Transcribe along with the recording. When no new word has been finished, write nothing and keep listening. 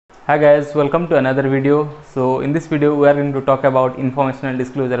Hi guys, welcome to another video. So in this video we are going to talk about informational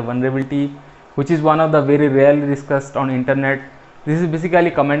disclosure vulnerability, which is one of the very rarely discussed on internet. This is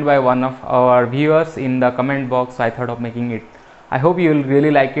basically comment by one of our viewers in the comment box, so I thought of making it. I hope you will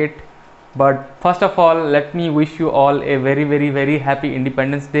really like it. But first of all, let me wish you all a very happy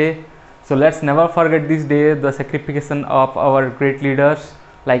Independence Day. So let's never forget this day, the sacrifice of our great leaders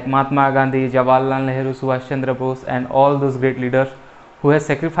like Mahatma Gandhi, Jawaharlal Nehru, Subhash Chandra Bose and all those great leaders who has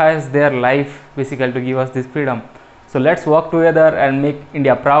sacrificed their life basically to give us this freedom. So let's work together and make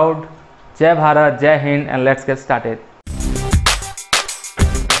India proud. Jai Bharat, Jai Hind, and let's get started.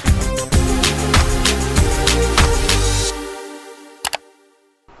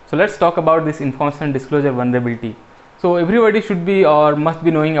 So let's talk about this information disclosure vulnerability. So everybody should be or must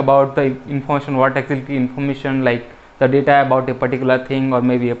be knowing about the information, what exactly information, like the data about a particular thing or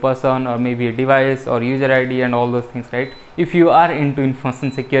maybe a person or maybe a device or user ID and all those things, right? If you are into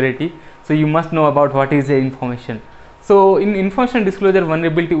information security, so you must know about what is the information. So in information disclosure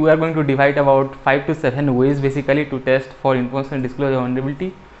vulnerability, we are going to divide about 5 to 7 ways basically to test for information disclosure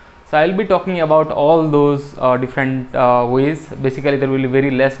vulnerability. So I will be talking about all those different ways. Basically there will be very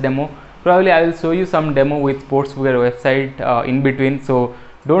less demo. Probably I will show you some demo with Sportswear website in between, so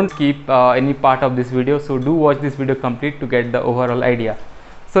don't skip any part of this video. So do watch this video complete to get the overall idea.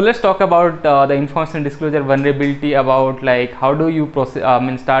 So let's talk about the information disclosure vulnerability, about like how do you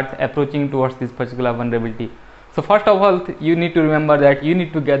start approaching towards this particular vulnerability. So first of all, you need to remember that you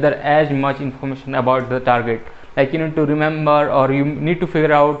need to gather as much information about the target. Like you need to remember or you need to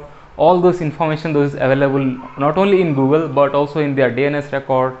figure out all those information those available not only in Google but also in their DNS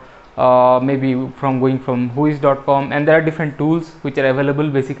record, maybe from going from whois.com, and there are different tools which are available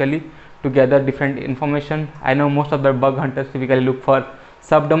basically to gather different information. I know most of the bug hunters typically look for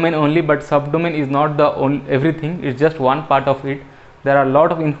subdomain only, but subdomain is not the only everything, it's just one part of it. There are a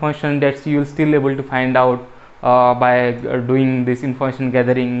lot of information that you will still able to find out by doing this information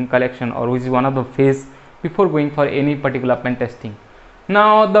gathering collection, or which is one of the phase before going for any particular pen testing.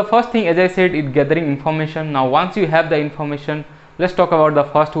 Now the first thing, as I said, is gathering information. Now once you have the information, let's talk about the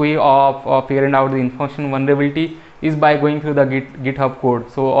first way of figuring out the information vulnerability is by going through the GitHub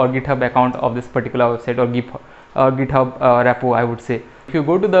code, so or GitHub account of this particular website or GitHub repo, I would say. If you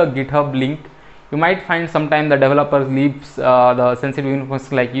go to the GitHub link, you might find sometime the developers leaves the sensitive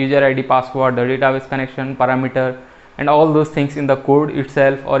information like user ID, password, the database connection, parameter, and all those things in the code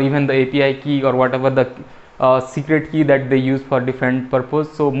itself, or even the API key or whatever the secret key that they use for different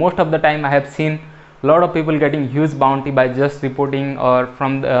purpose. So most of the time I have seen a lot of people getting huge bounty by just reporting or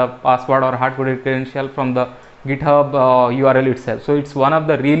from the password or hard-coded credential from the GitHub URL itself. So it's one of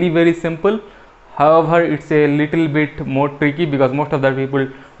the really very simple. However, it's a little bit more tricky because most of the people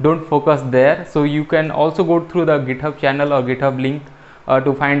don't focus there. So you can also go through the GitHub channel or GitHub link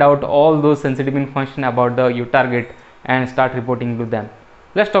to find out all those sensitive information about the your target and start reporting to them.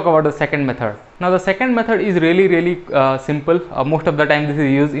 Let's talk about the second method. Now the second method is really simple. Most of the time this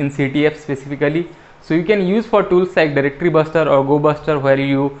is used in CTF specifically. So you can use for tools like Directory Buster or Go Buster, where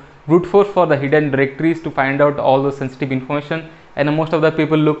you brute force for the hidden directories to find out all the sensitive information. And most of the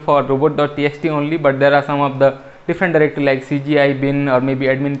people look for robot.txt only, but there are some of the different directory like CGI, bin, or maybe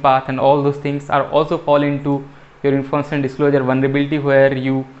admin path, and all those things are also fall into your information disclosure vulnerability, where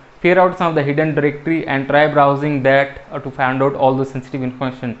you figure out some of the hidden directory and try browsing that to find out all the sensitive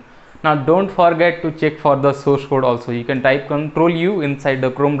information. Now don't forget to check for the source code also. You can type Ctrl+U inside the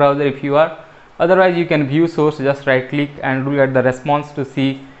Chrome browser if you are. Otherwise you can view source, just right click and look at the response to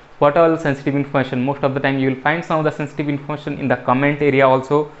see what all sensitive information. Most of the time you will find some of the sensitive information in the comment area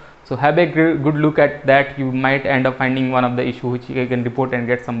also. So have a good look at that. You might end up finding one of the issue which you can report and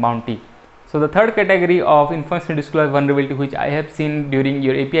get some bounty. So the third category of information disclosure vulnerability which I have seen during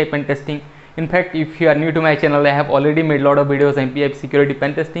your API pen testing. In fact, if you are new to my channel, I have already made a lot of videos on API security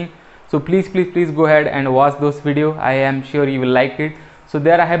pen testing. So please go ahead and watch those videos. I am sure you will like it. So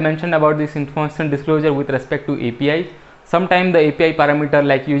there I have mentioned about this information disclosure with respect to API. Sometimes the API parameter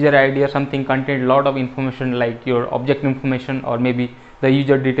like user ID or something contain a lot of information like your object information or maybe the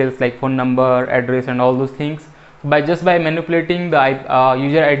user details like phone number, address, and all those things. Just by manipulating the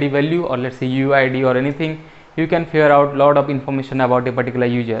user ID value, or let's say UID or anything, you can figure out a lot of information about a particular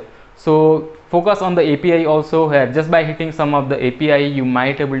user. So focus on the API also, where just by hitting some of the API you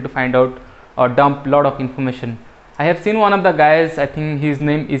might able to find out or dump a lot of information. I have seen one of the guys, I think his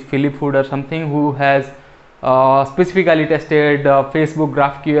name is Philip Hood or something, who has specifically tested Facebook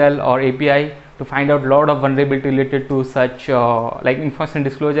GraphQL or API to find out a lot of vulnerability related to such like information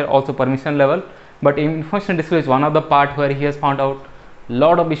disclosure, also permission level. But information disclosure is one of the part where he has found out a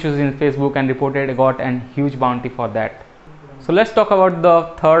lot of issues in Facebook and reported got a huge bounty for that. So let's talk about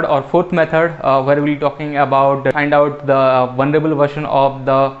the third or fourth method where we'll be talking about find out the vulnerable version of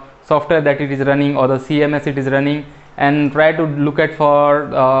the software that it is running or the CMS it is running, and try to look at for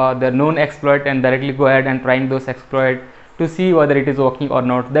the known exploit and directly go ahead and trying those exploit to see whether it is working or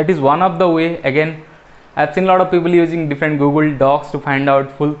not. That is one of the way. Again, I've seen a lot of people using different Google Docs to find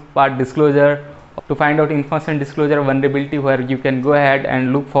out full part disclosure, to find out information disclosure vulnerability, where you can go ahead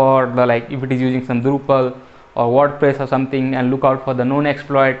and look for the, like, if it is using some Drupal or WordPress or something, and look out for the known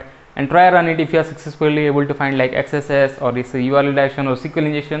exploit and try run it. If you are successfully able to find like XSS or this URL redirection or SQL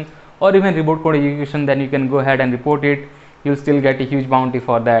injection or even remote code execution, then you can go ahead and report it. You'll still get a huge bounty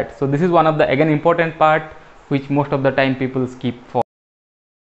for that. So this is one of the again important part which most of the time people skip for.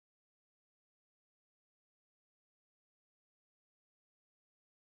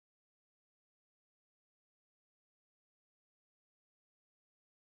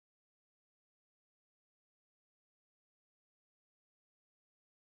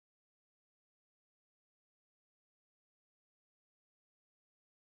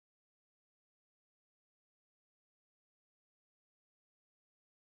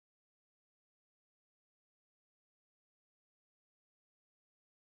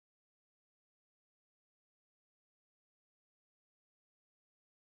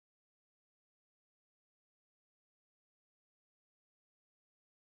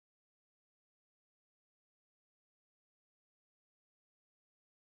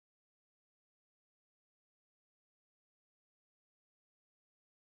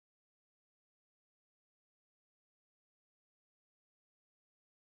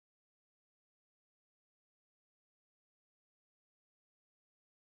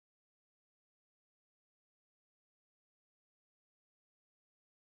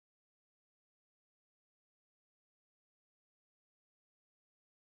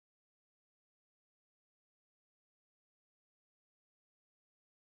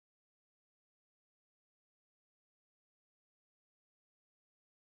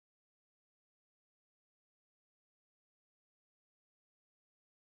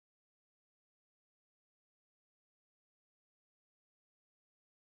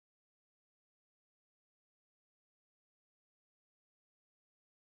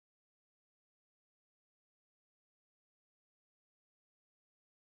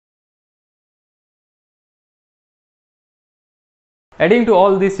 Adding to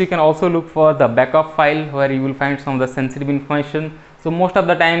all this, you can also look for the backup file where you will find some of the sensitive information. So most of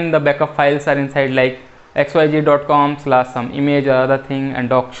the time the backup files are inside like xyz.com / some image or other thing and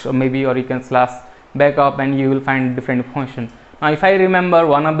docs, or maybe, or you can / backup, and you will find different information. Now if I remember,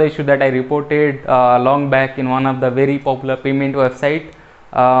 one of the issue that I reported long back in one of the very popular payment website,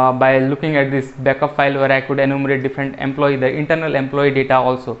 by looking at this backup file where I could enumerate different employee, the internal employee data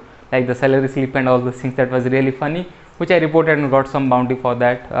also, like the salary slip and all those things. That was really funny, which I reported and got some bounty for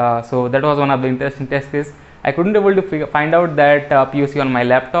that. So that was one of the interesting test case. I couldn't able to find out that POC on my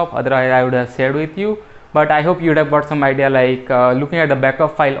laptop, otherwise I would have shared with you, but I hope you would have got some idea, like looking at the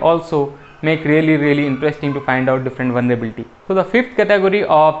backup file also make really interesting to find out different vulnerability. So the fifth category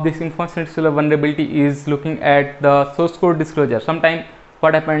of this information disclosure vulnerability is looking at the source code disclosure. Sometimes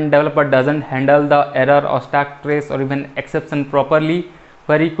what happened, developer doesn't handle the error or stack trace or even exception properly,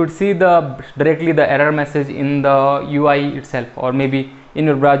 where you could see directly the error message in the UI itself, or maybe in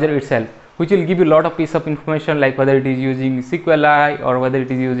your browser itself, which will give you a lot of piece of information, like whether it is using SQLi or whether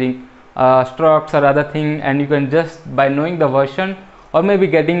it is using structs or other thing. And you can just by knowing the version or maybe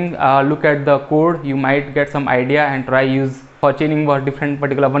getting look at the code, you might get some idea and try use for chaining for different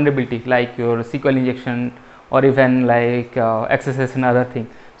particular vulnerability, like your SQL injection or even like XSS and other thing.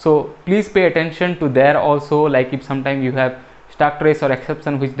 So please pay attention to there also, like if sometime you have stack trace or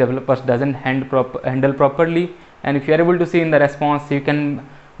exception which developers doesn't handle properly, and if you are able to see in the response, you can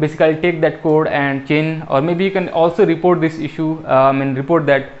basically take that code and change, or maybe you can also report this issue, report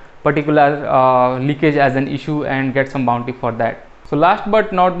that particular leakage as an issue and get some bounty for that. So last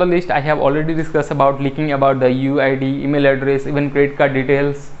but not the least, I have already discussed about leaking about the UID, email address, even credit card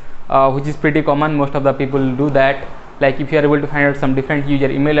details, which is pretty common. Most of the people do that. Like if you are able to find out some different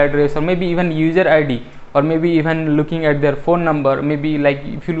user email address, or maybe even user ID, or maybe even looking at their phone number, maybe like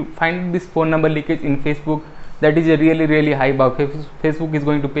if you find this phone number leakage in Facebook, that is a really high bug. Facebook is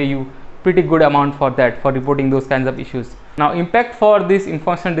going to pay you pretty good amount for that, for reporting those kinds of issues. Now impact for this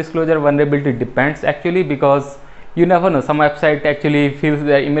information disclosure vulnerability depends actually, because you never know, some website actually feels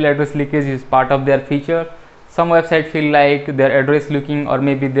their email address leakage is part of their feature. Some website feel like their address leaking or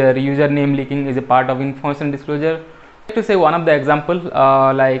maybe their username leaking is a part of information disclosure. To say one of the example,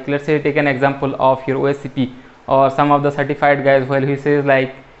 like let's say take an example of your OSCP or some of the certified guys, where he says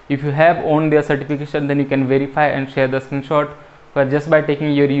like If you have owned their certification, then you can verify and share the screenshot, but just by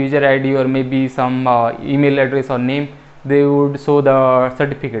taking your user ID or maybe some email address or name, they would show the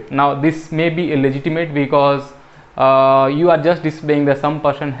certificate. Now this may be illegitimate because you are just displaying that some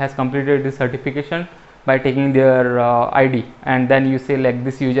person has completed this certification by taking their ID, and then you say like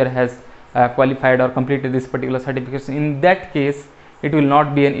this user has qualified or completed this particular certification. In that case, it will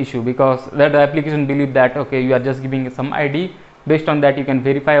not be an issue, because that the application believe that okay, you are just giving some ID, based on that you can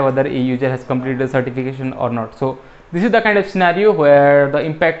verify whether a user has completed the certification or not. So this is the kind of scenario where the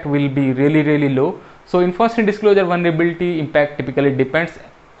impact will be really low. So information disclosure vulnerability impact typically depends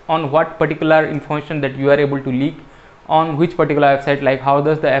on what particular information that you are able to leak on which particular website, like how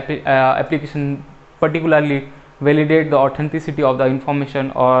does the application particularly validate the authenticity of the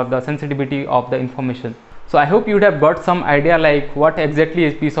information or the sensitivity of the information. So I hope you would have got some idea like what exactly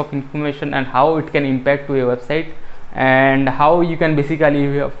is piece of information and how it can impact to a website, and how you can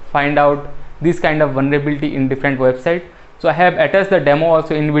basically find out this kind of vulnerability in different websites. So I have attached the demo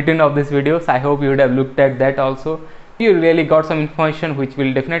also in between of this video, so I hope you would have looked at that also. You really got some information which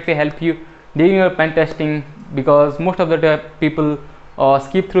will definitely help you during your pen testing, because most of the people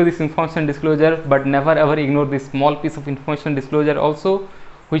skip through this information disclosure but never ever ignore this small piece of information disclosure also,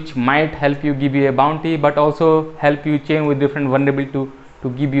 which might help you give you a bounty, but also help you chain with different vulnerability to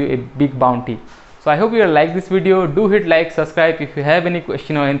give you a big bounty. So I hope you like this video. Do hit like, subscribe. If you have any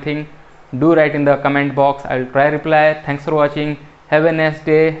question or anything, do write in the comment box. I'll try reply. Thanks for watching. Have a nice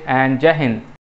day and Jai Hind.